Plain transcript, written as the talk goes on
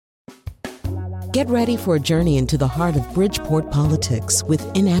Get ready for a journey into the heart of Bridgeport politics with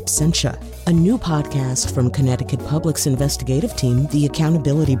In Absentia, a new podcast from Connecticut Public's investigative team, The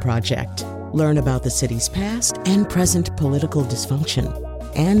Accountability Project. Learn about the city's past and present political dysfunction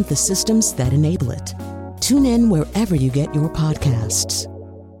and the systems that enable it. Tune in wherever you get your podcasts.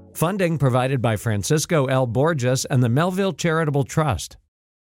 Funding provided by Francisco L. Borges and the Melville Charitable Trust.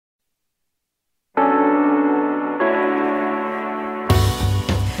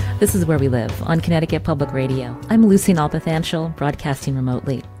 This is Where We Live on Connecticut Public Radio. I'm Lucy Nalpathanchel, broadcasting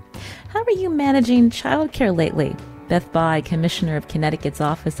remotely. How are you managing childcare lately? Beth Bai, Commissioner of Connecticut's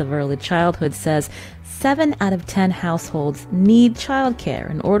Office of Early Childhood, says 7 out of 10 households need childcare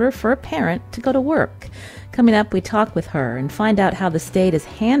in order for a parent to go to work. Coming up, we talk with her and find out how the state is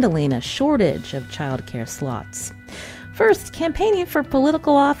handling a shortage of childcare slots. First, campaigning for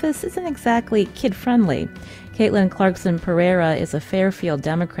political office isn't exactly kid-friendly. Caitlin Clarkson Pereira is a Fairfield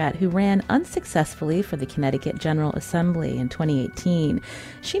Democrat who ran unsuccessfully for the Connecticut General Assembly in 2018.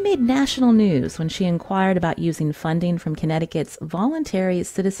 She made national news when she inquired about using funding from Connecticut's Voluntary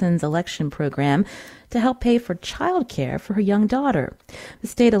Citizens Election Program to help pay for childcare for her young daughter. The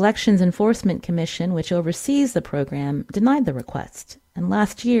State Elections Enforcement Commission, which oversees the program, denied the request. And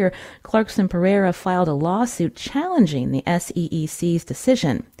last year, Clarkson Pereira filed a lawsuit challenging the SEEC's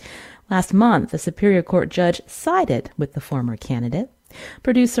decision. Last month, a Superior Court judge sided with the former candidate.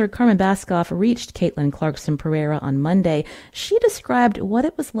 Producer Carmen Baskoff reached Caitlin Clarkson Pereira on Monday. She described what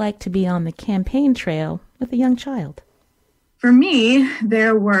it was like to be on the campaign trail with a young child. For me,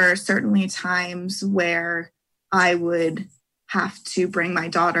 there were certainly times where I would have to bring my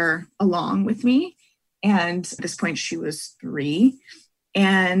daughter along with me. And at this point, she was 3.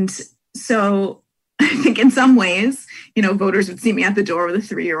 And so I think in some ways, voters would see me at the door with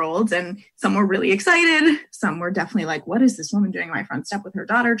a 3-year-old, and some were really excited. Some were definitely like, what is this woman doing on my front step with her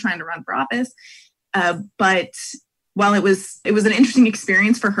daughter trying to run for office? But while it was an interesting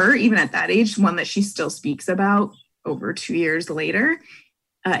experience for her, even at that age, one that she still speaks about over 2 years later,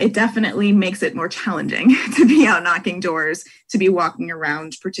 it definitely makes it more challenging to be out knocking doors, to be walking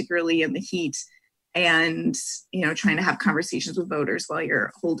around, particularly in the heat, and, trying to have conversations with voters while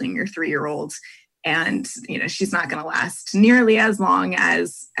you're holding your 3-year-old. And, she's not going to last nearly as long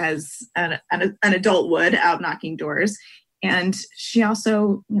as an adult would out knocking doors. And she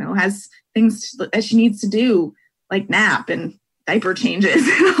also, has things that she needs to do, like nap and diaper changes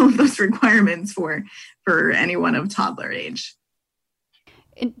and all of those requirements for anyone of toddler age.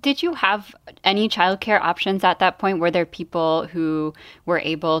 Did you have any childcare options at that point? Were there people who were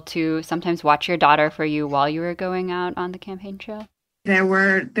able to sometimes watch your daughter for you while you were going out on the campaign trail? There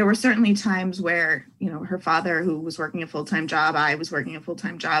were certainly times where, her father, who was working a full-time job, I was working a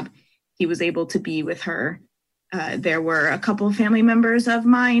full-time job, he was able to be with her. There were a couple of family members of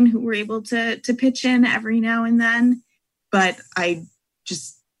mine who were able to pitch in every now and then. But I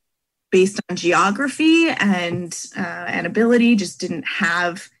just, based on geography and ability, just didn't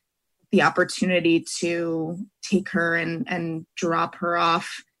have the opportunity to take her and drop her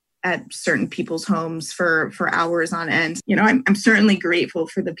off at certain people's homes for hours on end. I'm certainly grateful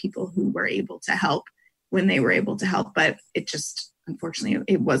for the people who were able to help when they were able to help, but it just, unfortunately,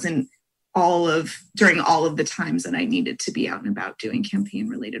 it wasn't during all of the times that I needed to be out and about doing campaign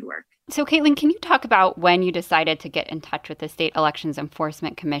related work. So Caitlin, can you talk about when you decided to get in touch with the State Elections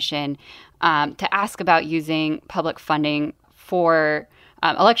Enforcement Commission to ask about using public funding for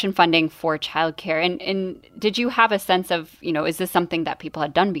election funding for childcare? And did you have a sense of, is this something that people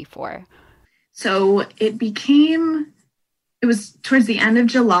had done before? So it was towards the end of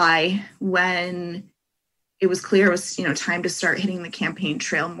July when it was clear it was, time to start hitting the campaign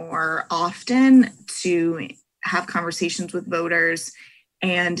trail more often, to have conversations with voters.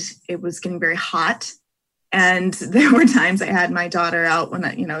 And it was getting very hot. And there were times I had my daughter out when,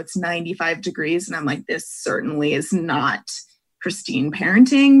 it's 95 degrees. And I'm like, this certainly is not pristine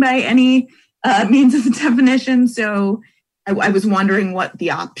parenting by any means of the definition. So I was wondering what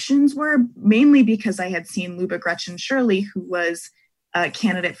the options were, mainly because I had seen Luba Gretchen Shirley, who was a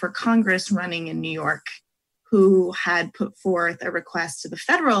candidate for Congress running in New York, who had put forth a request to the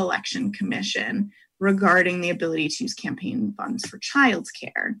Federal Election Commission regarding the ability to use campaign funds for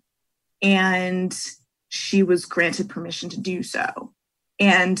childcare. And she was granted permission to do so.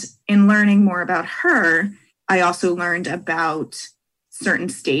 And in learning more about her, I also learned about certain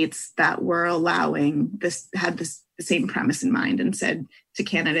states that were allowing this, had the same premise in mind, and said to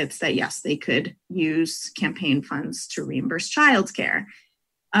candidates that, yes, they could use campaign funds to reimburse childcare.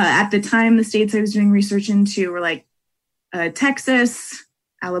 At the time, the states I was doing research into were like Texas,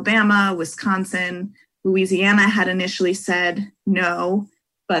 Alabama, Wisconsin. Louisiana had initially said no,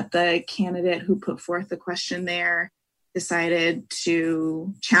 but the candidate who put forth the question there decided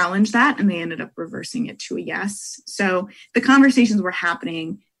to challenge that, and they ended up reversing it to a yes. So the conversations were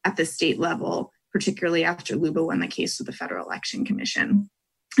happening at the state level, particularly after Luba won the case with the Federal Election Commission.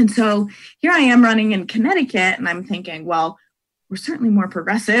 And so here I am running in Connecticut, and I'm thinking, well, we're certainly more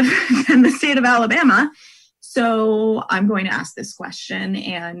progressive than the state of Alabama. So I'm going to ask this question.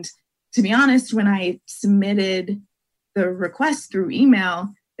 And to be honest, when I submitted the request through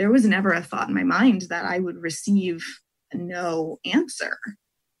email, there was never a thought in my mind that I would receive a no answer.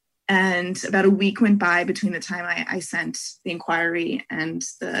 And about a week went by between the time I sent the inquiry and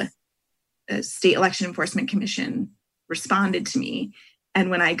the State Election Enforcement Commission responded to me.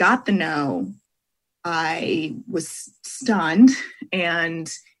 And when I got the no, I was stunned.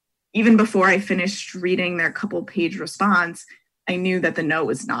 And even before I finished reading their couple-page response, I knew that the no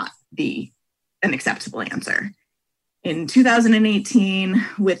was not an acceptable answer. In 2018,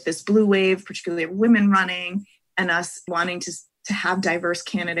 with this blue wave, particularly of women running, and us wanting to have diverse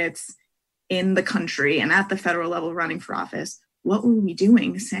candidates in the country and at the federal level running for office, what were we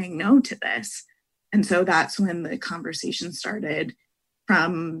doing saying no to this? And so that's when the conversation started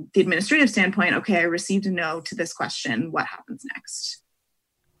from the administrative standpoint. Okay, I received a no to this question. What happens next?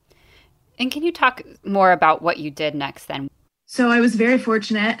 And can you talk more about what you did next then? So I was very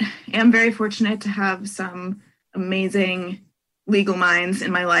fortunate to have some amazing legal minds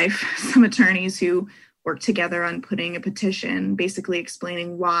in my life, some attorneys who worked together on putting a petition, basically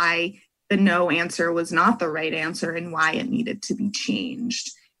explaining why the no answer was not the right answer and why it needed to be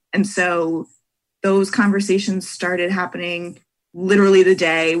changed. And so those conversations started happening literally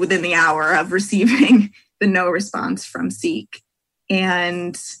within the hour of receiving the no response from SEEK.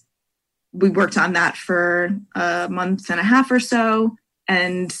 And we worked on that for a month and a half or so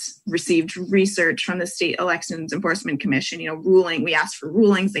and received research from the State Elections Enforcement Commission, we asked for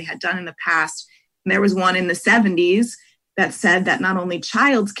rulings they had done in the past. And there was one in the 70s that said that not only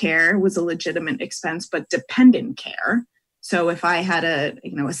child's care was a legitimate expense, but dependent care. So if I had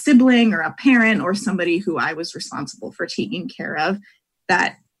a sibling or a parent or somebody who I was responsible for taking care of,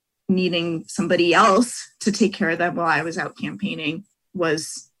 that needing somebody else to take care of them while I was out campaigning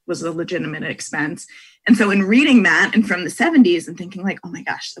was a legitimate expense. And so in reading that and from the 70s and thinking like, oh my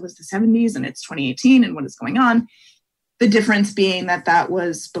gosh, that was the 70s and it's 2018 and what is going on? The difference being that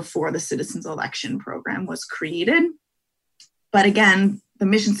was before the Citizens Election Program was created. But again, the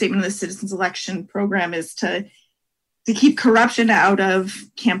mission statement of the Citizens Election Program is to keep corruption out of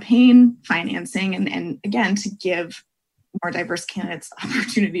campaign financing and again, to give more diverse candidates the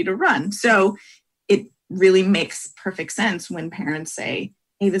opportunity to run. So it really makes perfect sense when parents say,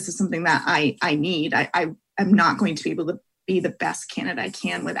 hey, this is something that I need. I'm not going to be able to be the best candidate I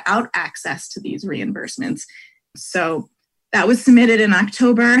can without access to these reimbursements. So that was submitted in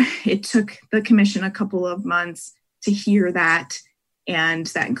October. It took the commission a couple of months to hear that, and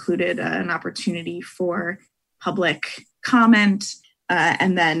that included an opportunity for public comment.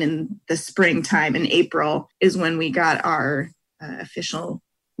 And then in the springtime, in April, is when we got our official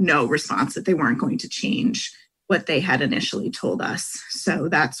no response that they weren't going to change what they had initially told us. So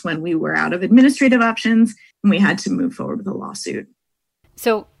that's when we were out of administrative options and we had to move forward with a lawsuit.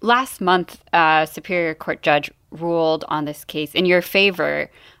 So last month, a Superior Court judge ruled on this case in your favor,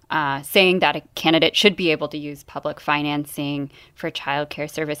 saying that a candidate should be able to use public financing for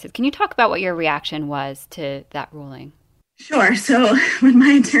childcare services. Can you talk about what your reaction was to that ruling? Sure. So when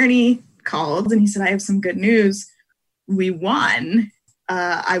my attorney called and he said, I have some good news, we won,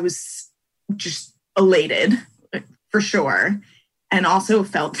 I was just elated for sure. And also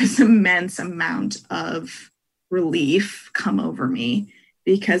felt this immense amount of relief come over me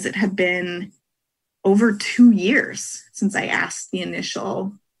because it had been over 2 years since I asked the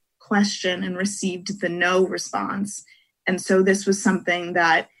initial question and received the no response. And so this was something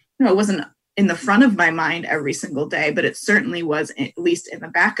that, it wasn't in the front of my mind every single day, but it certainly was at least in the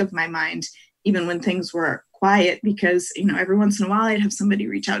back of my mind, even when things were quiet, because, every once in a while I'd have somebody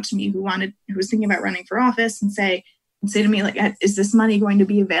reach out to me who was thinking about running for office and say to me, like, is this money going to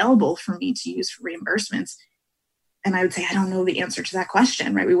be available for me to use for reimbursements? And I would say, I don't know the answer to that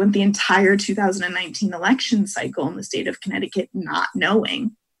question, right? We went the entire 2019 election cycle in the state of Connecticut not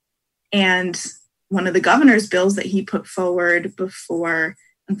knowing. And one of the governor's bills that he put forward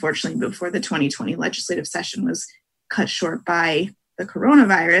unfortunately, before the 2020 legislative session was cut short by the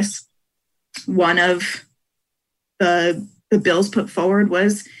coronavirus, one of the bills put forward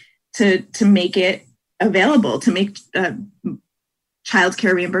was to make it available, to make child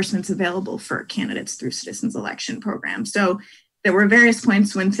care reimbursements available for candidates through Citizens Election Program. So there were various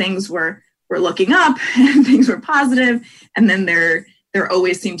points when things were looking up and things were positive, and then there there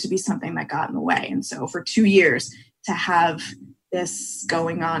always seemed to be something that got in the way. And so for 2 years to have this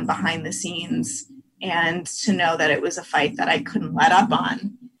going on behind the scenes and to know that it was a fight that I couldn't let up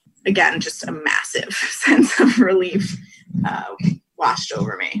on, again, just a massive sense of relief washed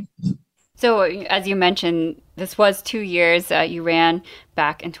over me. So as you mentioned, this was 2 years. You ran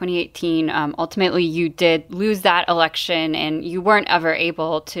back in 2018. Ultimately, you did lose that election and you weren't ever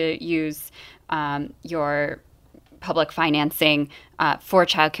able to use your public financing for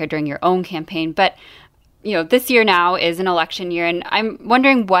childcare during your own campaign. But, this year now is an election year, and I'm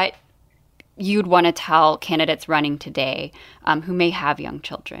wondering what you'd want to tell candidates running today who may have young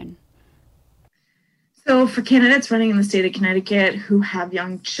children. So for candidates running in the state of Connecticut who have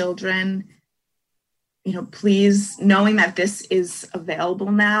young children, please, knowing that this is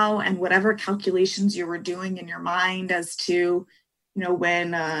available now and whatever calculations you were doing in your mind as to,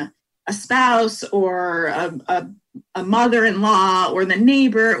 when a spouse or a mother-in-law or the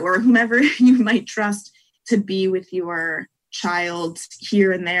neighbor or whomever you might trust to be with your child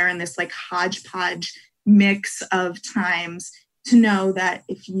here and there in this like hodgepodge mix of times, to know that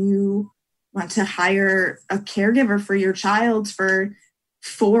if you want to hire a caregiver for your child for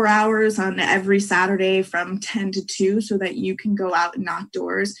 4 hours on every Saturday from 10 to 2 so that you can go out and knock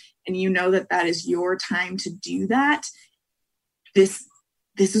doors and that is your time to do that, this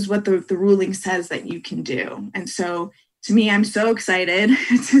is what the ruling says that you can do. And so to me, I'm so excited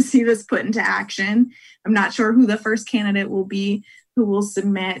to see this put into action. I'm not sure who the first candidate will be who will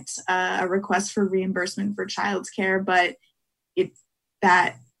submit a request for reimbursement for childcare, but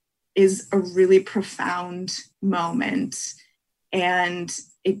that is a really profound moment. And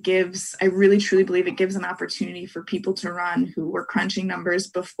I really truly believe it gives an opportunity for people to run who were crunching numbers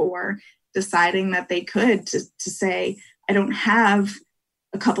before, deciding that they could to say, I don't have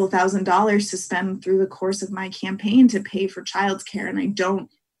a couple $1,000s to spend through the course of my campaign to pay for childcare. And I don't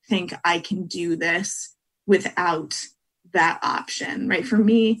think I can do this without that option, right? For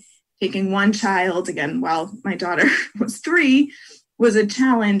me, taking one child, again, while my daughter was 3, was a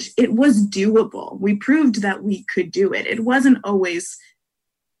challenge. It was doable. We proved that we could do it. It wasn't always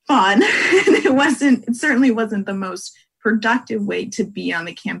fun. It certainly wasn't the most productive way to be on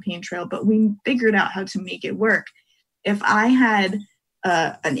the campaign trail, but we figured out how to make it work. If I had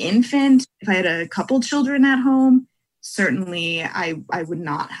an infant, if I had a couple children at home, certainly I would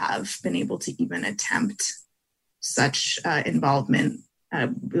not have been able to even attempt such involvement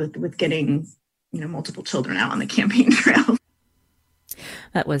with getting multiple children out on the campaign trail.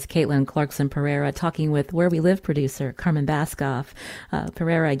 That was Caitlin Clarkson Pereira talking with Where We Live producer Carmen Baskoff.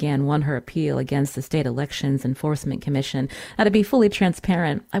 Pereira again won her appeal against the State Elections Enforcement Commission. Now, to be fully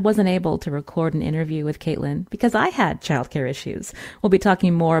transparent, I wasn't able to record an interview with Caitlin because I had childcare issues. We'll be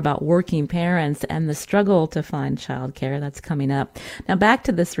talking more about working parents and the struggle to find childcare. That's coming up. Now, back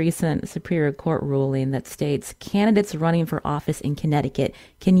to this recent Superior Court ruling that states candidates running for office in Connecticut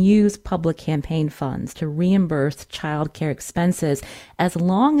can use public campaign funds to reimburse childcare expenses as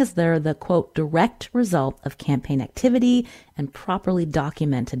long as they're the, quote, direct result of campaign activity and properly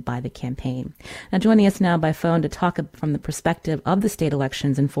documented by the campaign. Now, joining us now by phone to talk from the perspective of the State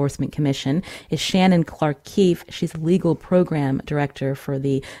Elections Enforcement Commission is Shannon Clark-Keefe. She's legal program director for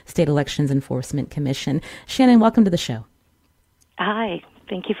the State Elections Enforcement Commission. Shannon, welcome to the show. Hi,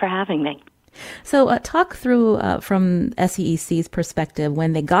 thank you for having me. So talk through from SEEC's perspective,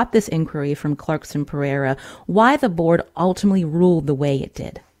 when they got this inquiry from Clarkson Pereira, why the board ultimately ruled the way it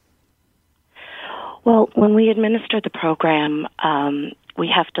did. Well, when we administer the program, we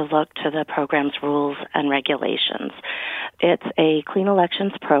have to look to the program's rules and regulations. It's a clean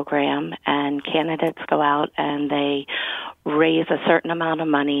elections program, and candidates go out and they raise a certain amount of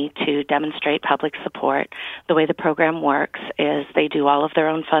money to demonstrate public support. The way the program works is they do all of their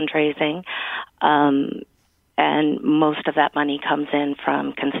own fundraising, and most of that money comes in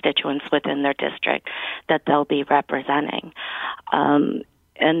from constituents within their district that they'll be representing. And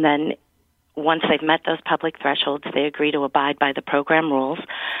then once they've met those public thresholds, they agree to abide by the program rules,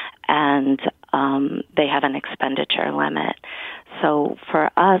 and they have an expenditure limit. So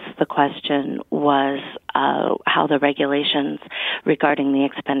for us, the question was how the regulations regarding the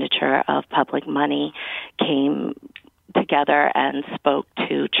expenditure of public money came together and spoke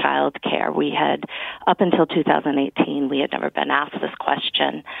to child care. We had, up until 2018, we had never been asked this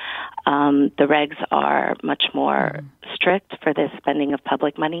question. The regs are much more strict for the spending of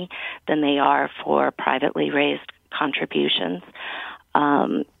public money than they are for privately raised contributions.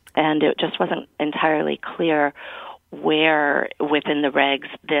 And it just wasn't entirely clear where within the regs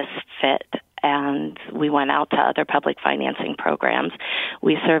this fit. And we went out to other public financing programs.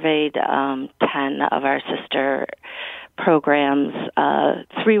 We surveyed 10 of our sister programs.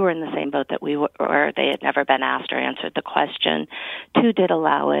 3 were in the same boat that we were, or they had never been asked or answered the question. 2 did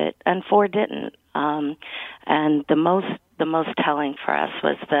allow it, and 4 didn't. And the most telling for us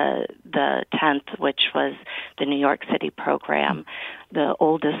was the 10th, which was the New York City program, the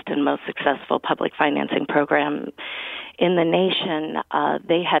oldest and most successful public financing program in the nation.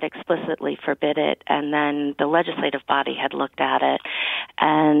 They had explicitly forbid it, and then the legislative body had looked at it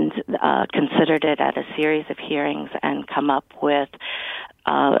and considered it at a series of hearings and come up with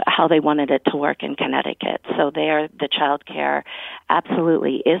how they wanted it to work in Connecticut. So there, the child care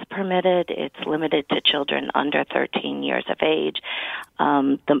absolutely is permitted. It's limited to children under 13 years of age.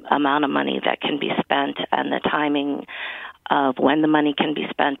 The amount of money that can be spent and the timing of when the money can be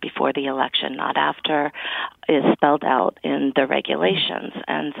spent before the election, not after, is spelled out in the regulations.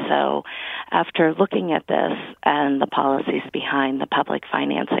 And so after looking at this and the policies behind the public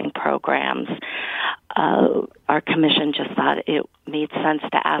financing programs, our commission just thought it made sense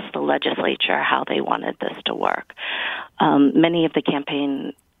to ask the legislature how they wanted this to work. Many of the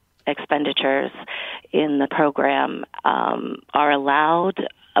campaign expenditures in the program are allowed,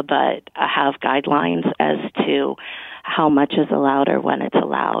 but have guidelines as to how much is allowed or when it's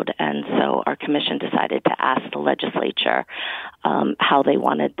allowed. And so our commission decided to ask the legislature how they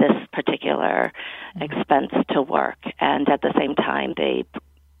wanted this particular expense to work. And at the same time, they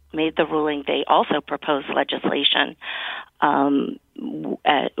made the ruling. They also proposed legislation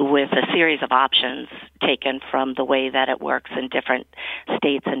with a series of options taken from the way that it works in different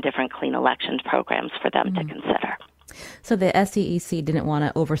states and different clean elections programs for them to consider. So the SEEC didn't want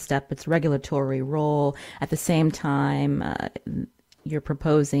to overstep its regulatory role. At the same time, you're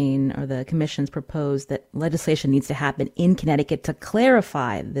proposing, or the commission's proposed, that legislation needs to happen in Connecticut to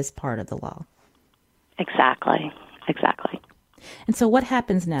clarify this part of the law. Exactly. And so what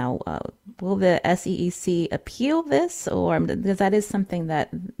happens now? Will the SEEC appeal this? Or because that is something that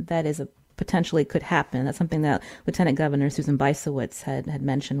is potentially could happen. That's something that Lieutenant Governor Susan Bysiewicz had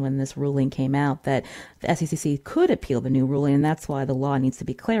mentioned when this ruling came out, that the SEC could appeal the new ruling, and that's why the law needs to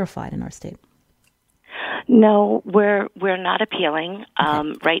be clarified in our state. No, we're not appealing.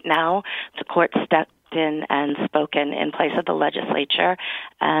 Okay. Right now, the court stepped in and spoken in place of the legislature,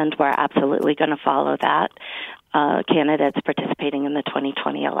 and we're absolutely going to follow that. Candidates participating in the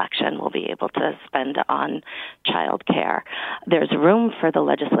 2020 election will be able to spend on child care. There's room for the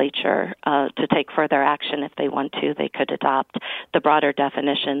legislature to take further action if they want to. They could adopt the broader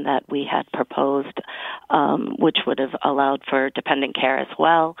definition that we had proposed, which would have allowed for dependent care as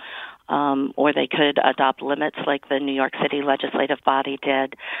well. Or they could adopt limits like the New York City legislative body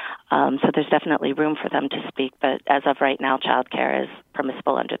did. So there's definitely room for them to speak, but as of right now, child care is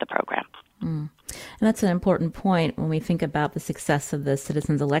permissible under the program. And that's an important point when we think about the success of the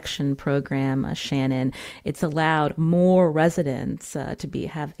Citizens Election Program, Shannon. It's allowed more residents to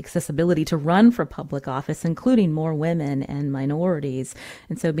have accessibility to run for public office, including more women and minorities.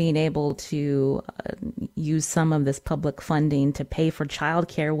 And so being able to use some of this public funding to pay for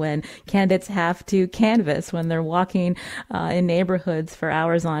childcare when candidates have to canvass, when they're walking in neighborhoods for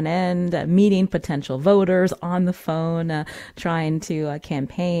hours on end, meeting potential voters on the phone, trying to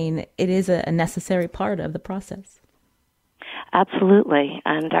campaign, it is a necessary part of the process. Absolutely.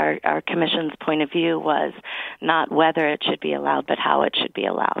 And our commission's point of view was not whether it should be allowed, but how it should be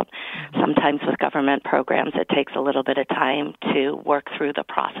allowed. Sometimes with government programs, it takes a little bit of time to work through the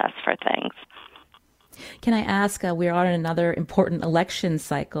process for things. Can I ask, we are in another important election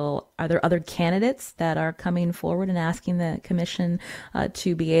cycle. Are there other candidates that are coming forward and asking the commission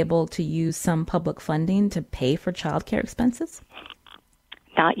to be able to use some public funding to pay for child care expenses?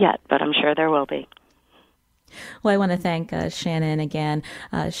 Not yet, but I'm sure there will be. Well, I want to thank Shannon again,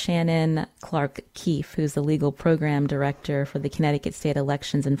 Shannon Clark Keefe, who's the legal program director for the Connecticut State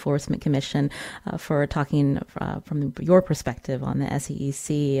Elections Enforcement Commission, for talking from your perspective on the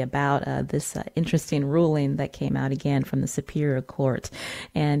SEEC about this interesting ruling that came out again from the Superior Court.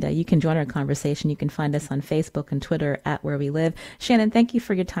 And you can join our conversation. You can find us on Facebook and Twitter at Where We Live. Shannon, thank you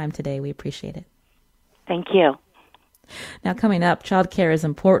for your time today. We appreciate it. Thank you. Now, coming up, childcare is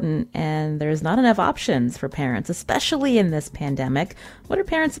important, and there's not enough options for parents, especially in this pandemic. What are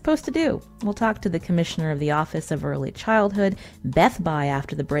parents supposed to do? We'll talk to the Commissioner of the Office of Early Childhood, Beth Bye,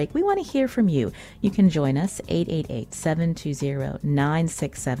 after the break. We want to hear from you. You can join us,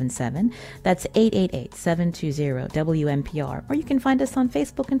 888-720-9677. That's 888-720-WNPR. Or you can find us on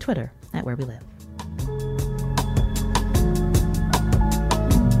Facebook and Twitter at Where We Live.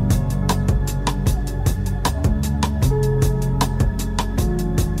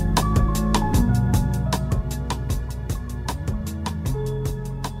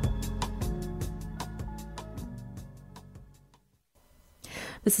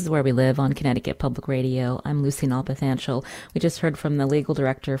 This is Where We Live on Connecticut Public Radio. I'm Lucy Nalpathanchel. We just heard from the legal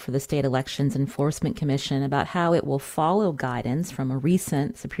director for the State Elections Enforcement Commission about how it will follow guidance from a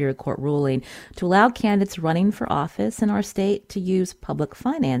recent Superior Court ruling to allow candidates running for office in our state to use public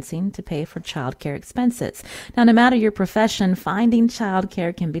financing to pay for child care expenses. Now, no matter your profession, finding child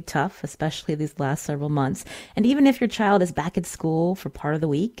care can be tough, especially these last several months. And even if your child is back at school for part of the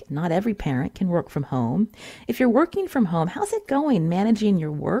week, not every parent can work from home. If you're working from home, how's it going managing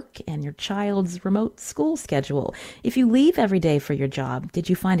your work and your child's remote school schedule? If you leave every day for your job, did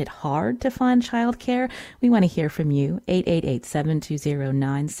you find it hard to find childcare? We want to hear from you.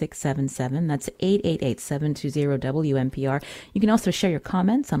 888-720-9677. That's 888-720-WNPR. You can also share your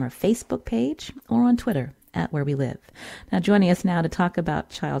comments on our Facebook page or on Twitter @Where We Live. Now, joining us now to talk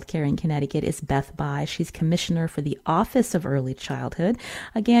about childcare in Connecticut is Beth Bai. She's Commissioner for the Office of Early Childhood.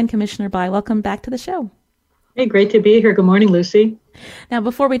 Again, Commissioner Bai, welcome back to the show. Hey, great to be here. Good morning, Lucy. Now,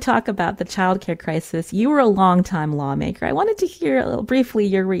 before we talk about the childcare crisis, you were a longtime lawmaker. I wanted to hear briefly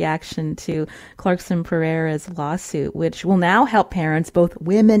your reaction to Clarkson Pereira's lawsuit, which will now help parents, both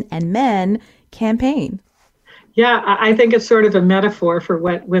women and men, campaign. Yeah, I think it's sort of a metaphor for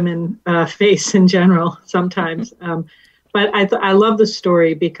what women face in general sometimes. But I love the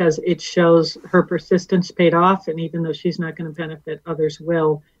story because it shows her persistence paid off, and even though she's not going to benefit, others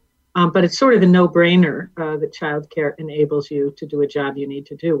will. But it's sort of a no-brainer that childcare enables you to do a job you need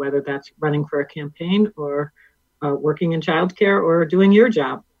to do, whether that's running for a campaign or working in childcare or doing your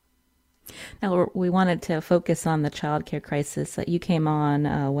job. Now, we wanted to focus on the childcare crisis. You came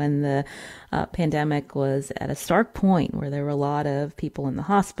on when the pandemic was at a stark point where there were a lot of people in the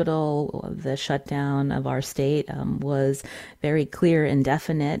hospital. The shutdown of our state was very clear and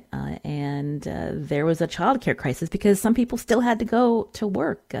definite, and there was a childcare crisis because some people still had to go to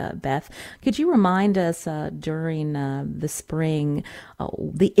work. Beth, could you remind us during the spring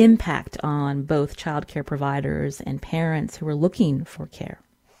the impact on both childcare providers and parents who were looking for care?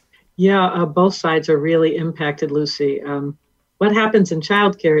 Yeah, both sides are really impacted, Lucy. What happens in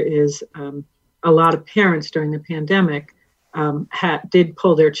childcare is a lot of parents during the pandemic did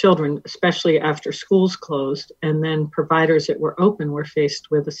pull their children, especially after schools closed, and then providers that were open were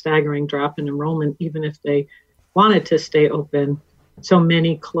faced with a staggering drop in enrollment, even if they wanted to stay open. So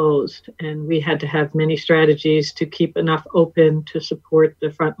many closed, and we had to have many strategies to keep enough open to support the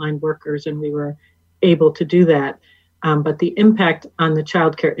frontline workers, and we were able to do that. But the impact on the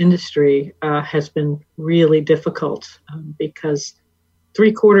childcare industry has been really difficult because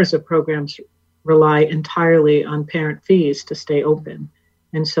 3/4 of programs rely entirely on parent fees to stay open.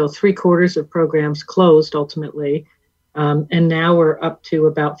 And so 3/4 of programs closed ultimately. And now we're up to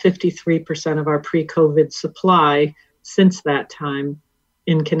about 53% of our pre-COVID supply since that time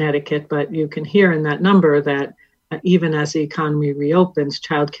in Connecticut. But you can hear in that number that even as the economy reopens,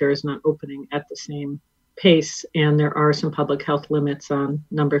 childcare is not opening at the same pace, and there are some public health limits on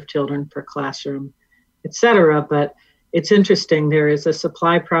number of children per classroom, et cetera. But it's interesting, there is a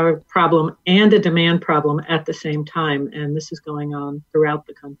supply problem and a demand problem at the same time, and this is going on throughout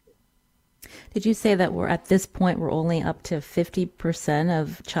the country. Did you say that we're at this point, we're only up to 50%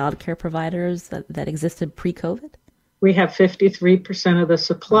 of childcare providers that existed pre-COVID? We have 53% of the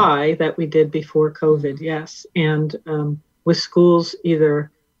supply that we did before COVID, yes. And with schools either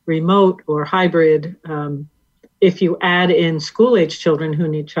remote or hybrid, if you add in school-age children who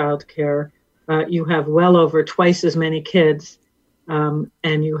need childcare, you have well over twice as many kids,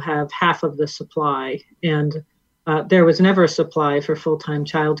 and you have half of the supply. And there was never a supply for full-time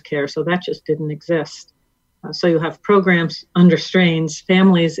childcare, so that just didn't exist. So you have programs under strains,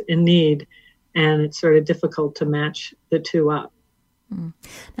 families in need, and it's sort of difficult to match the two up.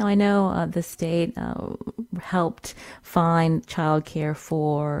 Now, I know the state helped find childcare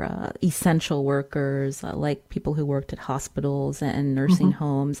for essential workers, like people who worked at hospitals and nursing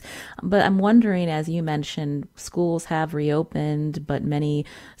homes. But I'm wondering, as you mentioned, schools have reopened, but many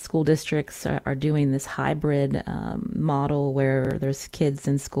school districts are doing this hybrid model where there's kids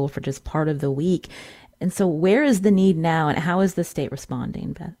in school for just part of the week. And so where is the need now, and how is the state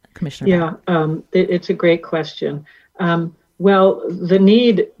responding, Commissioner? Yeah, it's a great question. Well, the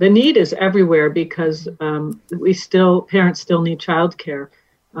need is everywhere because parents still need childcare.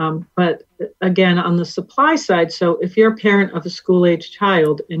 But again, on the supply side, so if you're a parent of a school-age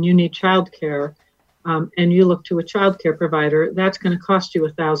child and you need childcare, and you look to a childcare provider, that's going to cost you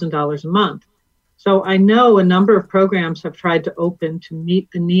 $1,000 a month. So I know a number of programs have tried to open to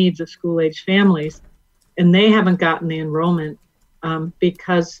meet the needs of school-age families, and they haven't gotten the enrollment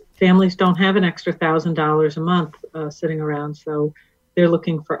because families don't have an extra $1,000 a month sitting around. So they're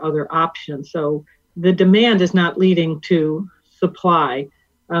looking for other options. So the demand is not leading to supply.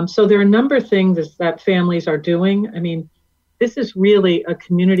 So there are a number of things that families are doing. I mean, this is really a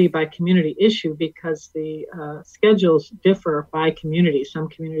community by community issue because the schedules differ by community. Some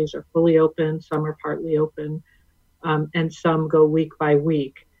communities are fully open, some are partly open, and some go week by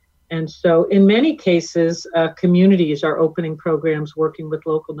week. And so in many cases, communities are opening programs working with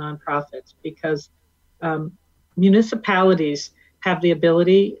local nonprofits because municipalities have the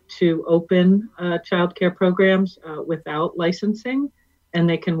ability to open childcare programs without licensing, and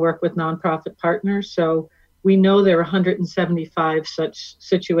they can work with nonprofit partners. So we know there are 175 such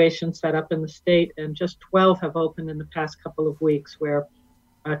situations set up in the state, and just 12 have opened in the past couple of weeks where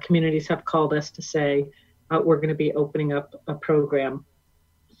communities have called us to say, we're going to be opening up a program.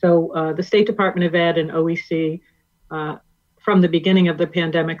 So the State Department of Ed and OEC, from the beginning of the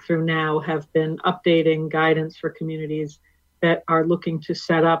pandemic through now, have been updating guidance for communities that are looking to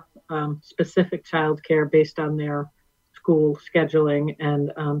set up specific childcare based on their school scheduling.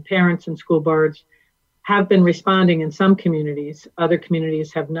 And parents and school boards have been responding in some communities. Other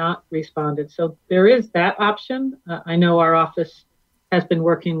communities have not responded. So there is that option. I know our office has been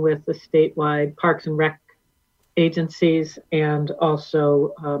working with the statewide Parks and Rec agencies, and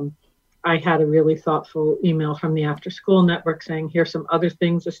also I had a really thoughtful email from the After School Network saying, here's some other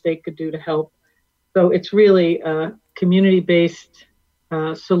things the state could do to help. So it's really community-based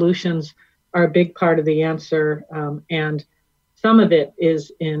solutions are a big part of the answer, and some of it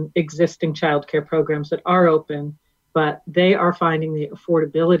is in existing childcare programs that are open, but they are finding the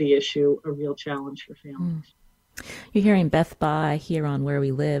affordability issue a real challenge for families. You're hearing Beth Bai here on Where We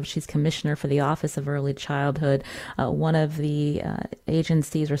Live. She's commissioner for the Office of Early Childhood. One of the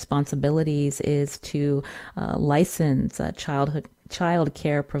agency's responsibilities is to license child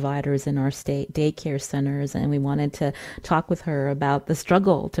care providers in our state, daycare centers, and we wanted to talk with her about the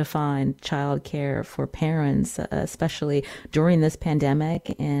struggle to find child care for parents, especially during this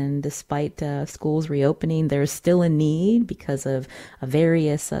pandemic. And despite schools reopening, there's still a need because of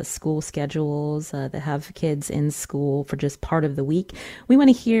various school schedules that have kids in school for just part of the week. We want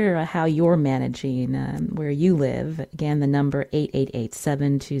to hear how you're managing where you live. Again, the number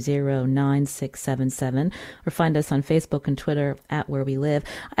 888-720-9677, or find us on Facebook and Twitter at Where We Live.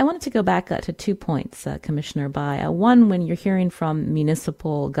 I wanted to go back to 2 points, Commissioner Bai. One, when you're hearing from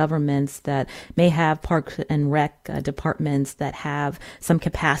municipal governments that may have park and rec departments that have some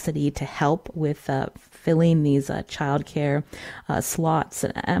capacity to help with filling these childcare slots.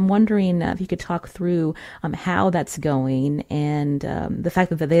 I'm wondering if you could talk through how that's going and the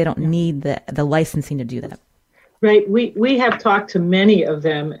fact that they don't need the licensing to do that. Right. We have talked to many of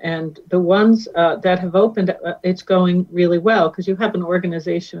them, and the ones that have opened, it's going really well because you have an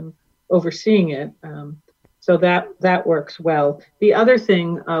organization overseeing it. So that works well. The other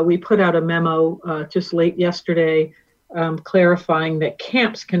thing, we put out a memo just late yesterday clarifying that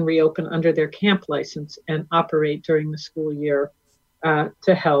camps can reopen under their camp license and operate during the school year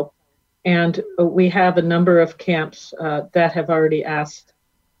to help. And we have a number of camps that have already asked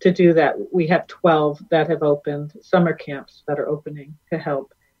to do that. We have 12 that have opened, summer camps that are opening to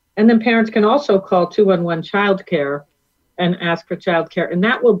help. And then parents can also call 211 Childcare and ask for childcare. And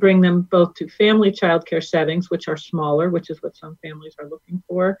that will bring them both to family childcare settings, which are smaller, which is what some families are looking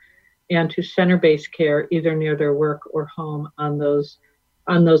for, and to center-based care, either near their work or home on those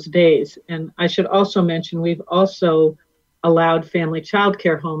days. And I should also mention, we've also allowed family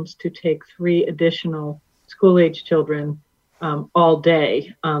childcare homes to take 3 additional school-age children all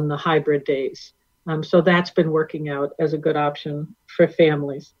day on the hybrid days. So that's been working out as a good option for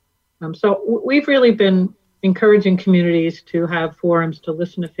families. So we've really been encouraging communities to have forums to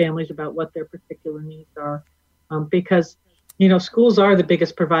listen to families about what their particular needs are, because schools are the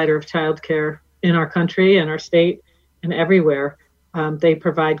biggest provider of childcare in our country and our state and everywhere. They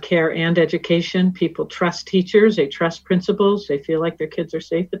provide care and education. People trust teachers, they trust principals, they feel like their kids are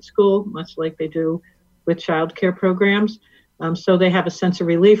safe at school, much like they do with childcare programs. So they have a sense of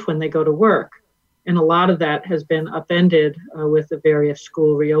relief when they go to work. And a lot of that has been upended with the various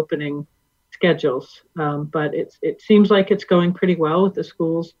school reopening schedules. But it seems like it's going pretty well with the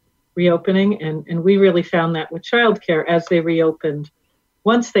schools reopening. And we really found that with childcare as they reopened.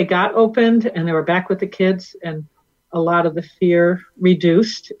 Once they got opened and they were back with the kids, and a lot of the fear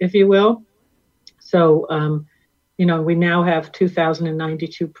reduced, if you will. So, we now have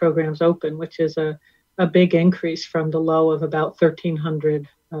 2,092 programs open, which is a big increase from the low of about 1,300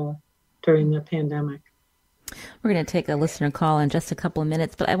 during the pandemic. We're going to take a listener call in just a couple of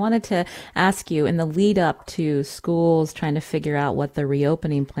minutes, but I wanted to ask you, in the lead up to schools trying to figure out what the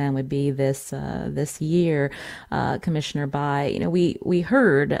reopening plan would be this year, Commissioner Bai, we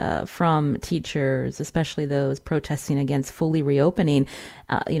heard from teachers, especially those protesting against fully reopening,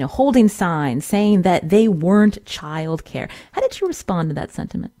 holding signs saying that they weren't childcare. How did you respond to that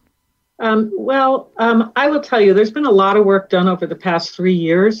sentiment? I will tell you, there's been a lot of work done over the past 3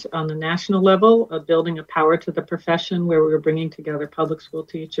 years on the national level of building a power to the profession, where we were bringing together public school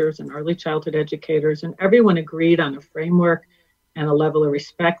teachers and early childhood educators, and everyone agreed on a framework and a level of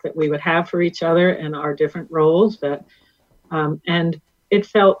respect that we would have for each other and our different roles. And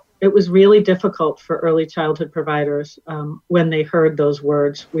it was really difficult for early childhood providers when they heard those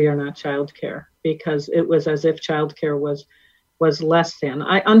words, "We are not childcare," because it was as if childcare was less than.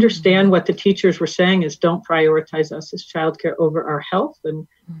 I understand what the teachers were saying is, don't prioritize us as childcare over our health. And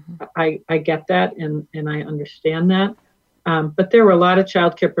I get that and I understand that. But there were a lot of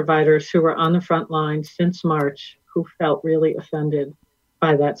childcare providers who were on the front lines since March who felt really offended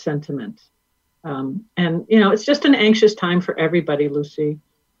by that sentiment. It's just an anxious time for everybody, Lucy.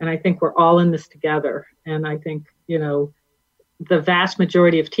 And I think we're all in this together. And I think, the vast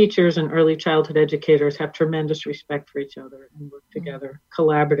majority of teachers and early childhood educators have tremendous respect for each other and work together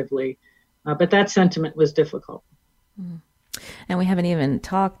collaboratively. But that sentiment was difficult. And we haven't even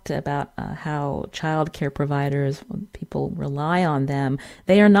talked about how child care providers, when people rely on them,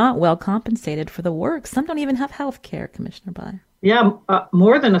 they are not well compensated for the work. Some don't even have health care, Commissioner Bai. Yeah,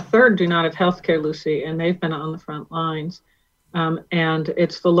 more than a third do not have health care, Lucy, and they've been on the front lines. And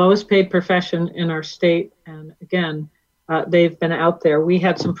it's the lowest paid profession in our state. And again, they've been out there. We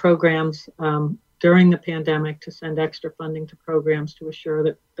had some programs during the pandemic to send extra funding to programs to assure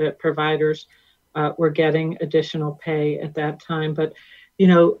that providers were getting additional pay at that time. But,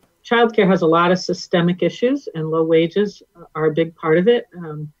 childcare has a lot of systemic issues, and low wages are a big part of it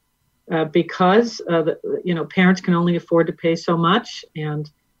because, parents can only afford to pay so much. And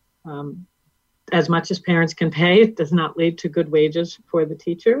as much as parents can pay, it does not lead to good wages for the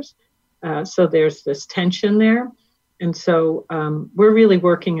teachers. So there's this tension there. And so we're really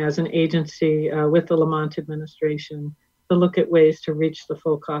working as an agency with the Lamont administration to look at ways to reach the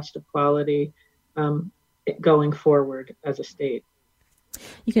full cost of quality going forward as a state.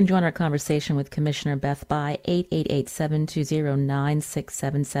 You can join our conversation with Commissioner Beth Bai,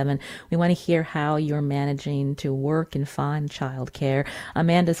 888-720-9677. We want to hear how you're managing to work and find childcare.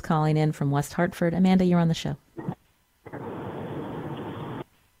 Amanda's calling in from West Hartford. Amanda, you're on the show. My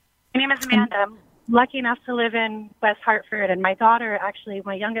name is Amanda. I'm lucky enough to live in West Hartford, and my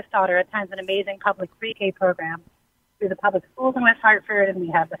youngest daughter, attends an amazing public pre-K program through the public schools in West Hartford, and we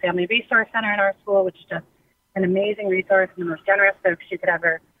have the Family Resource Center in our school, which is just an amazing resource and the most generous folks you could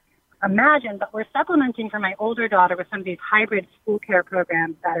ever imagine. But we're supplementing for my older daughter with some of these hybrid school care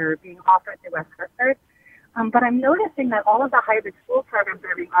programs that are being offered through West Hartford. But I'm noticing that all of the hybrid school programs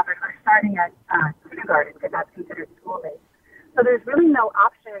that are being offered are starting at kindergarten, because that's considered school-based. So there's really no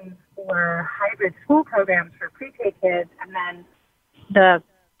options for hybrid school programs for pre-K kids, and then the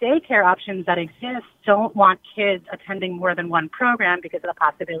daycare options that exist don't want kids attending more than one program because of the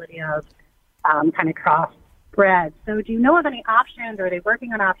possibility of kind of cross-bred. So do you know of any options, or are they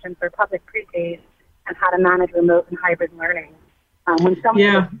working on options for public pre-Ks and how to manage remote and hybrid learning? When some of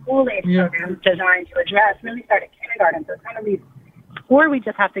the school-age programs designed to address really start at kindergarten, so kind of these, or we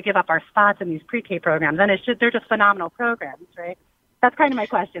just have to give up our spots in these pre-K programs, and they're just phenomenal programs, right? That's kind of my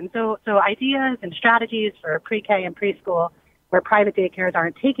question. So ideas and strategies for pre-K and preschool where private daycares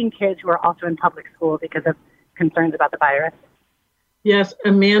aren't taking kids who are also in public school because of concerns about the virus. Yes,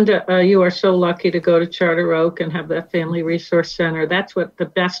 Amanda, you are so lucky to go to Charter Oak and have that Family Resource Center. That's what the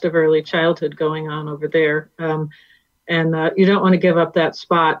best of early childhood going on over there. And you don't want to give up that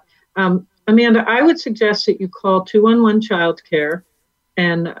spot. Amanda, I would suggest that you call 211 Child Care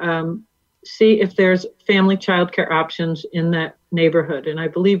and see if there's family child care options in that neighborhood. And I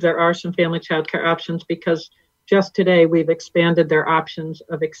believe there are some family child care options, because just today we've expanded their options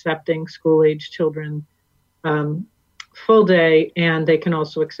of accepting school-age children full day, and they can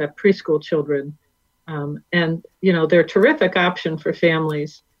also accept preschool children. And, they're a terrific option for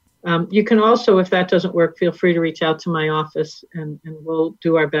families. You can also, if that doesn't work, feel free to reach out to my office, and we'll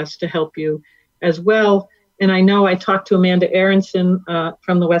do our best to help you as well. And I know I talked to Amanda Aronson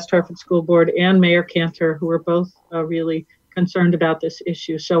from the West Hartford School Board and Mayor Cantor, who are both really concerned about this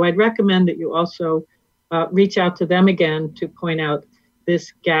issue. So I'd recommend that you also reach out to them again to point out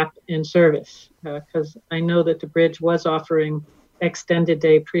this gap in service, because I know that the Bridge was offering extended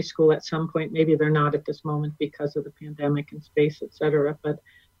day preschool at some point. Maybe they're not at this moment because of the pandemic and space, et cetera. But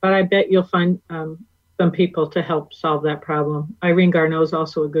I bet you'll find some people to help solve that problem. Irene Garneau is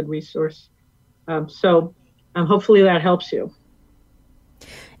also a good resource. So hopefully that helps you.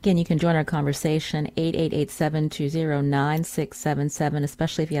 Again, you can join our conversation, 888-720-9677,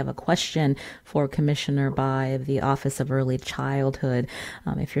 especially if you have a question for Commissioner Bai of the Office of Early Childhood.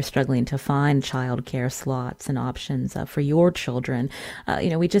 If you're struggling to find child care slots and options for your children.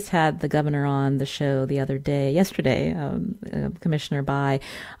 We just had the governor on the show yesterday, Commissioner Bai,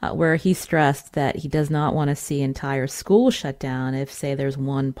 where he stressed that he does not want to see entire schools shut down if, say, there's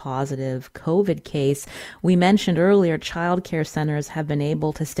one positive COVID case. We mentioned earlier, child care centers have been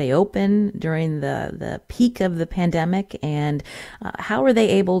able to stay open during the peak of the pandemic, and how are they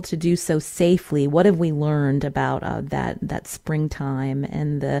able to do so safely? What have we learned about that springtime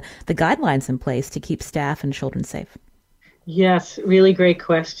and the guidelines in place to keep staff and children safe? Yes, really great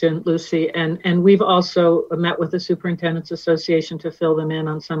question, Lucy. And we've also met with the Superintendent's Association to fill them in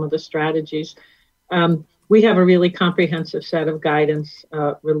on some of the strategies. We have a really comprehensive set of guidance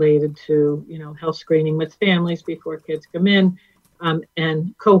related to, health screening with families before kids come in.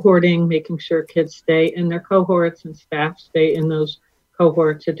 And cohorting, making sure kids stay in their cohorts and staff stay in those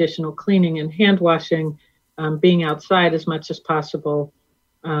cohorts, additional cleaning and hand washing, being outside as much as possible.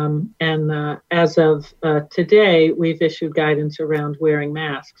 And as of today, we've issued guidance around wearing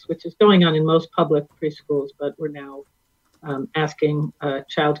masks, which is going on in most public preschools, but we're now asking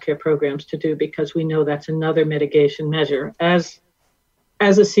child care programs to do, because we know that's another mitigation measure. As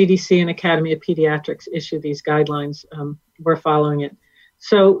the CDC and Academy of Pediatrics issue these guidelines, we're following it.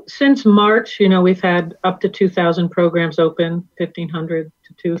 So since March, we've had up to 2,000 programs open, 1,500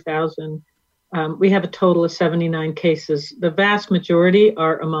 to 2,000. We have a total of 79 cases. The vast majority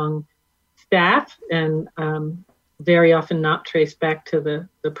are among staff and very often not traced back to the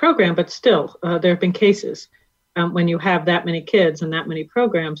program, but still, there have been cases. When you have that many kids and that many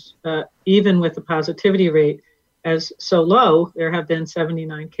programs, even with the positivity rate as so low, there have been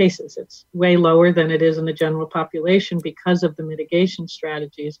 79 cases. It's way lower than it is in the general population because of the mitigation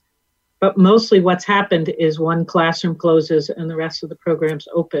strategies. But mostly what's happened is one classroom closes and the rest of the programs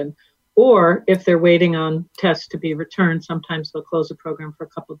open. Or if they're waiting on tests to be returned, sometimes they'll close the program for a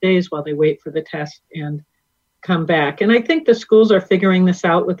couple of days while they wait for the test and come back. And I think the schools are figuring this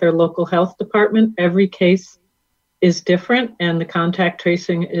out with their local health department. Every case is different, and the contact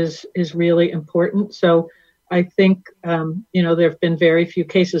tracing is really important. So I think, there have been very few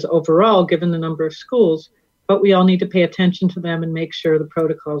cases overall, given the number of schools, but we all need to pay attention to them and make sure the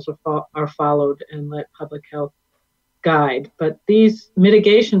protocols are followed and let public health guide. But these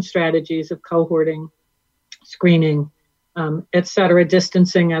mitigation strategies of cohorting, screening, et cetera,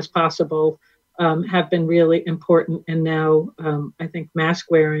 distancing as possible, have been really important. And now I think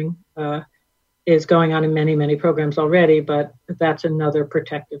mask wearing is going on in many, many programs already, but that's another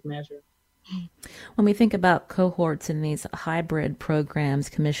protective measure. When we think about cohorts in these hybrid programs,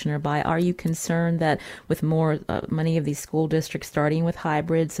 Commissioner Bai, are you concerned that with many of these school districts starting with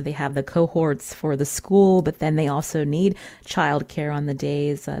hybrid, so they have the cohorts for the school, but then they also need child care on the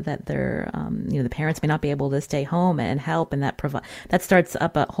days that they're, the parents may not be able to stay home and help, and that starts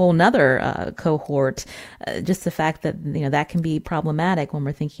up a whole nother cohort. Just the fact that that can be problematic when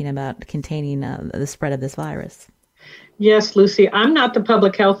we're thinking about containing the spread of this virus. Yes, Lucy, I'm not the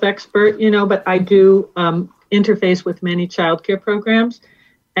public health expert, but I do interface with many child care programs,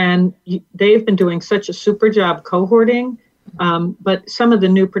 and they've been doing such a super job cohorting. But some of the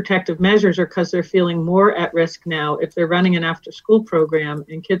new protective measures are because they're feeling more at risk now. If they're running an after school program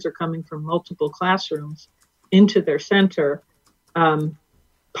and kids are coming from multiple classrooms into their center,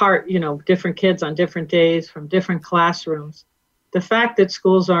 different kids on different days from different classrooms. The fact that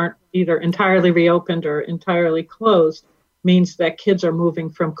schools aren't either entirely reopened or entirely closed means that kids are moving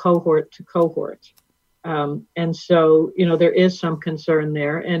from cohort to cohort. And so, there is some concern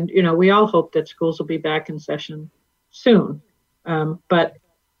there. And, we all hope that schools will be back in session soon. But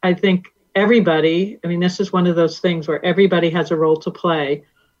I think this is one of those things where everybody has a role to play.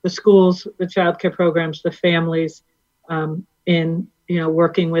 The schools, the child care programs, the families, in,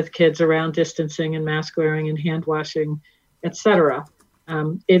 working with kids around distancing and mask wearing and hand washing, et cetera.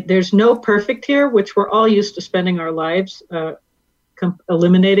 There's no perfect here, which we're all used to spending our lives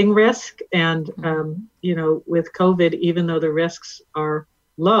eliminating risk. And, with COVID, even though the risks are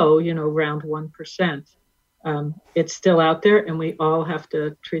low, around 1%, it's still out there, and we all have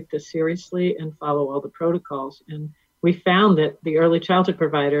to treat this seriously and follow all the protocols. And we found that the early childhood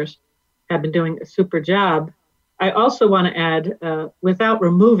providers have been doing a super job. I also want to add, without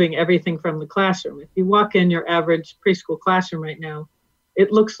removing everything from the classroom, if you walk in your average preschool classroom right now,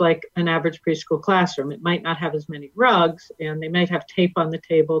 it looks like an average preschool classroom. It might not have as many rugs, and they might have tape on the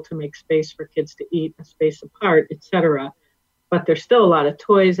table to make space for kids to eat, a space apart, etc. But there's still a lot of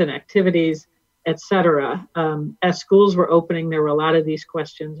toys and activities, etc. As schools were opening, there were a lot of these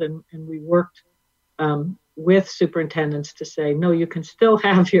questions, and we worked with superintendents to say, no, you can still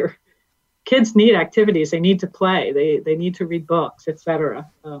have your kids need activities. They need to play. They need to read books, etc.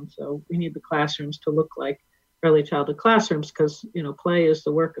 So we need the classrooms to look like early childhood classrooms because, play is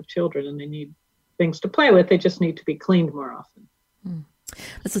the work of children and they need things to play with. They just need to be cleaned more often.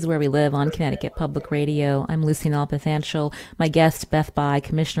 This is Where We Live on Connecticut Public Radio. I'm Lucy Nalpathanchel. My guest, Beth Bai,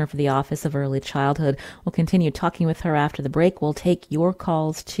 Commissioner for the Office of Early Childhood. We'll continue talking with her after the break. We'll take your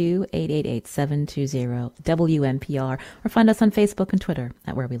calls to 888-720-WNPR or find us on Facebook and Twitter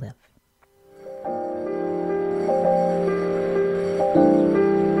at Where We Live.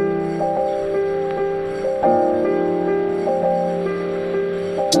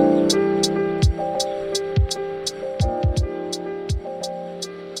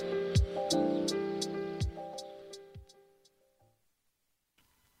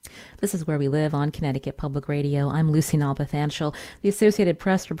 This is Where We Live on Connecticut Public Radio. I'm Lucy Nalpathanchel. The Associated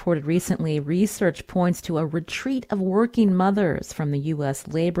Press reported recently research points to a retreat of working mothers from the U.S.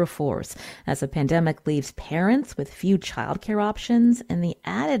 labor force as the pandemic leaves parents with few childcare options and the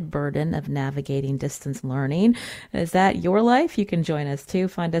added burden of navigating distance learning. Is that your life? You can join us too.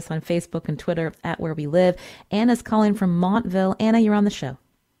 Find us on Facebook and Twitter at Where We Live. Anna's calling from Montville. Anna, you're on the show.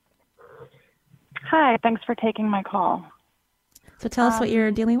 Hi, thanks for taking my call. So tell us what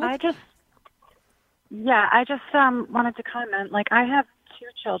you're dealing with. I just wanted to comment. I have two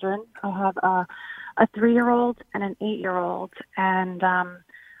children. I have a 3-year-old and an 8-year-old, and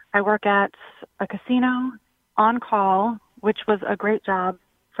I work at a casino on call, which was a great job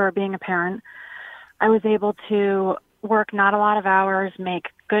for being a parent. I was able to work not a lot of hours, make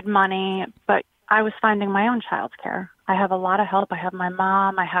good money, but I was finding my own childcare. I have a lot of help. I have my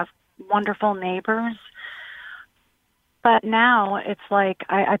mom. I have wonderful neighbors. But now it's like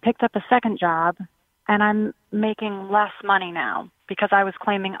I picked up a second job and I'm making less money now because I was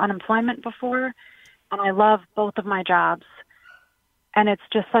claiming unemployment before and I love both of my jobs. And it's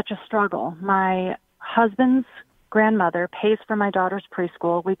just such a struggle. My husband's grandmother pays for my daughter's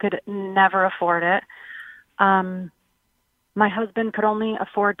preschool. We could never afford it. My husband could only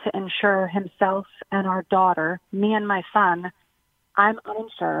afford to insure himself and our daughter, me and my son. I'm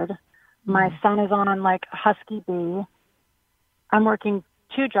uninsured. My son is on Husky B. I'm working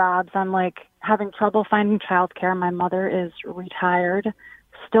 2 jobs. I'm having trouble finding childcare. My mother is retired,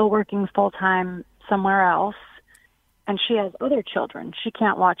 still working full-time somewhere else, and she has other children. She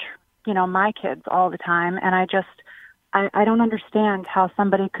can't watch, my kids all the time, and I don't understand how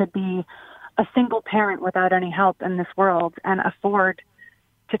somebody could be a single parent without any help in this world and afford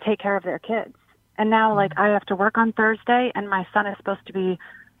to take care of their kids. And now, I have to work on Thursday, and my son is supposed to be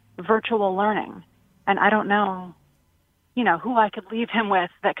virtual learning, and I don't know who I could leave him with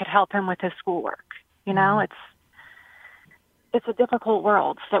that could help him with his schoolwork. It's a difficult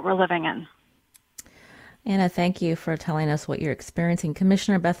world that we're living in. Anna, thank you for telling us what you're experiencing.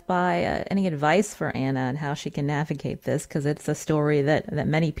 Commissioner Beth Bai, any advice for Anna on how she can navigate this? Because it's a story that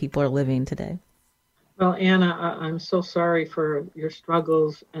many people are living today. Well, Anna, I'm so sorry for your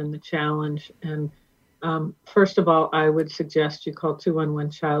struggles and the challenge. And first of all, I would suggest you call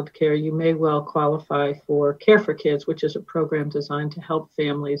 211 Child Care. You may well qualify for Care for Kids, which is a program designed to help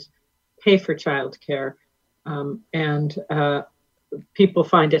families pay for child care. People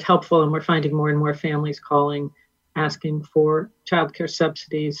find it helpful, and we're finding more and more families calling, asking for child care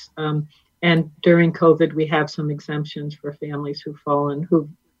subsidies. And during COVID, we have some exemptions for families who've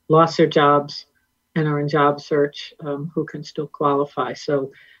lost their jobs and are in job search, who can still qualify.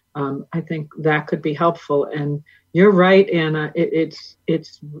 So I think that could be helpful. And you're right, Anna, it's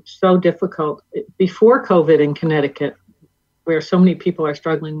so difficult. Before COVID in Connecticut, where so many people are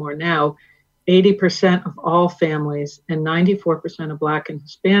struggling more now, 80% of all families and 94% of Black and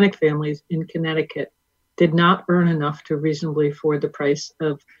Hispanic families in Connecticut did not earn enough to reasonably afford the price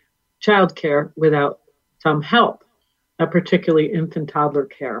of childcare without some help, particularly infant toddler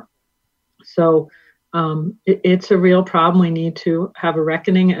care. So it's a real problem. We need to have a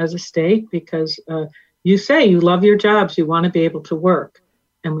reckoning as a state because you say you love your jobs, you want to be able to work.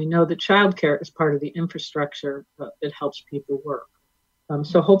 And we know that childcare is part of the infrastructure that helps people work.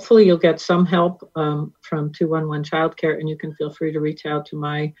 So hopefully you'll get some help from 211 Child Care, and you can feel free to reach out to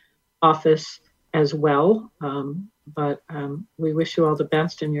my office as well. But we wish you all the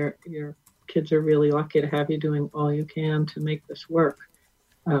best, and your kids are really lucky to have you doing all you can to make this work.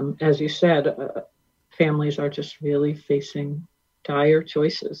 As you said, families are just really facing dire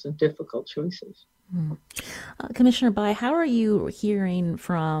choices and difficult choices. Commissioner Bai, how are you hearing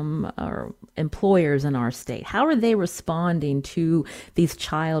from employers in our state? How are they responding to these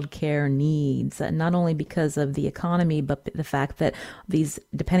child care needs, not only because of the economy, but the fact that these,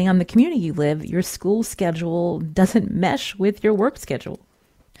 depending on the community you live, your school schedule doesn't mesh with your work schedule?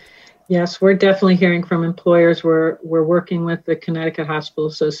 Yes, we're definitely hearing from employers. We're working with the Connecticut Hospital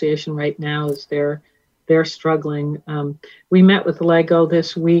Association right now as they're struggling. We met with LEGO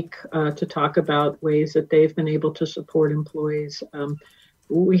this week to talk about ways that they've been able to support employees.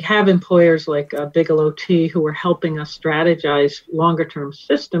 We have employers like Bigelow Tea who are helping us strategize longer-term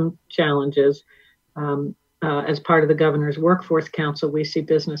system challenges. As part of the Governor's Workforce Council, we see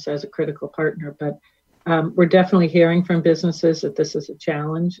business as a critical partner, but we're definitely hearing from businesses that this is a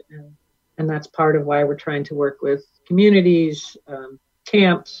challenge, and that's part of why we're trying to work with communities,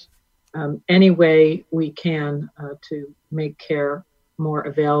 camps, any way we can to make care more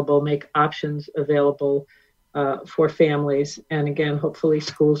available, make options available for families. And again, hopefully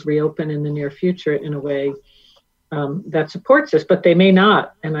schools reopen in the near future in a way that supports us, but they may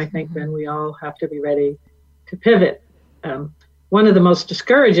not. And I think then we all have to be ready to pivot. One of the most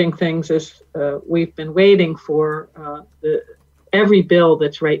discouraging things is we've been waiting for every bill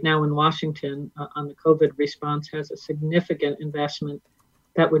that's right now in Washington on the COVID response has a significant investment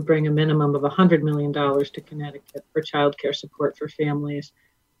that would bring a minimum of $100 million to Connecticut for child care support for families.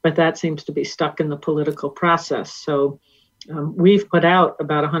 But that seems to be stuck in the political process. So we've put out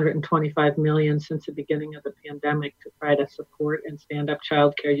about $125 million since the beginning of the pandemic to try to support and stand up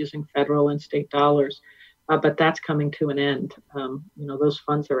child care using federal and state dollars. But that's coming to an end. Those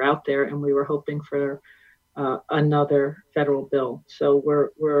funds are out there, and we were hoping for another federal bill. So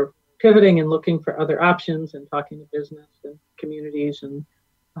we're pivoting and looking for other options and talking to business and communities and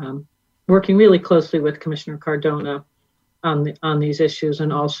working really closely with Commissioner Cardona on these issues,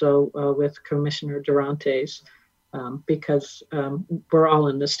 and also with Commissioner Durantes, because we're all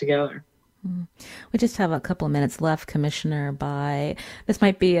in this together. We just have a couple of minutes left, Commissioner Bai. This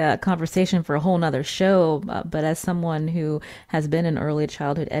might be a conversation for a whole nother show, but as someone who has been an early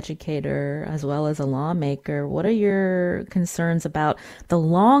childhood educator as well as a lawmaker, what are your concerns about the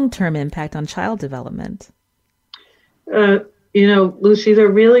long-term impact on child development? Lucy, they're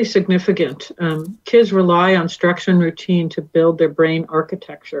really significant. Kids rely on structure and routine to build their brain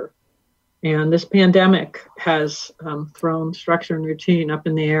architecture. And this pandemic has thrown structure and routine up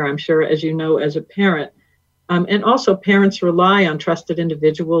in the air, I'm sure, as you know, as a parent. And also parents rely on trusted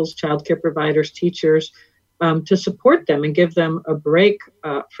individuals, childcare providers, teachers, to support them and give them a break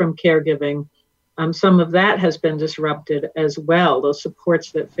from caregiving. Some of that has been disrupted as well, those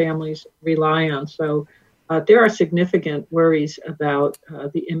supports that families rely on. So there are significant worries about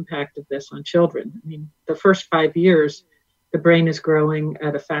the impact of this on children. I mean, the first 5 years, the brain is growing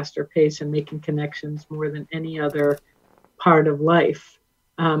at a faster pace and making connections more than any other part of life.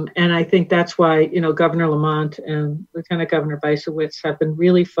 And I think that's why, Governor Lamont and Lieutenant Governor Bysowitz have been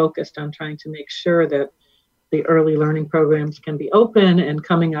really focused on trying to make sure that the early learning programs can be open and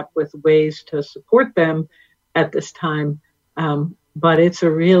coming up with ways to support them at this time. But it's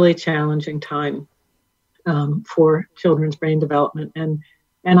a really challenging time for children's brain development.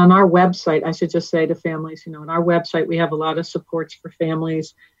 And on our website, I should just say to families, on our website, we have a lot of supports for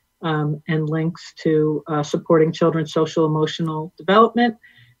families and links to supporting children's social emotional development.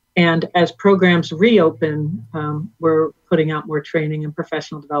 And as programs reopen, we're putting out more training and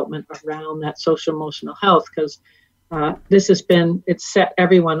professional development around that social emotional health, because it's set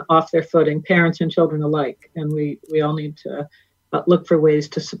everyone off their footing, parents and children alike. And we all need to look for ways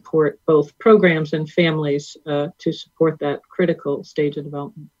to support both programs and families to support that critical stage of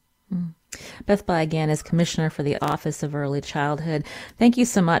development. Beth Bai again is Commissioner for the Office of Early Childhood. Thank you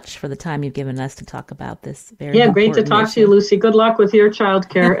so much for the time you've given us to talk about this very important great to talk issue. To you, Lucy. Good luck with your child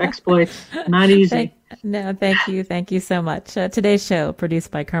care exploits. Not easy. Thank you. Thank you so much. Today's show,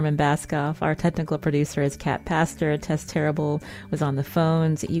 produced by Carmen Baskoff. Our technical producer is Kat Pastor. Tess Terrible was on the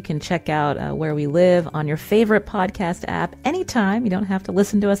phones. You can check out Where We Live on your favorite podcast app anytime. You don't have to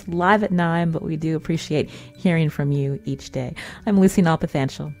listen to us live at 9, but we do appreciate hearing from you each day. I'm Lucy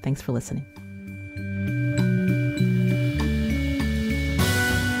Nalpathanchel. Thanks for listening.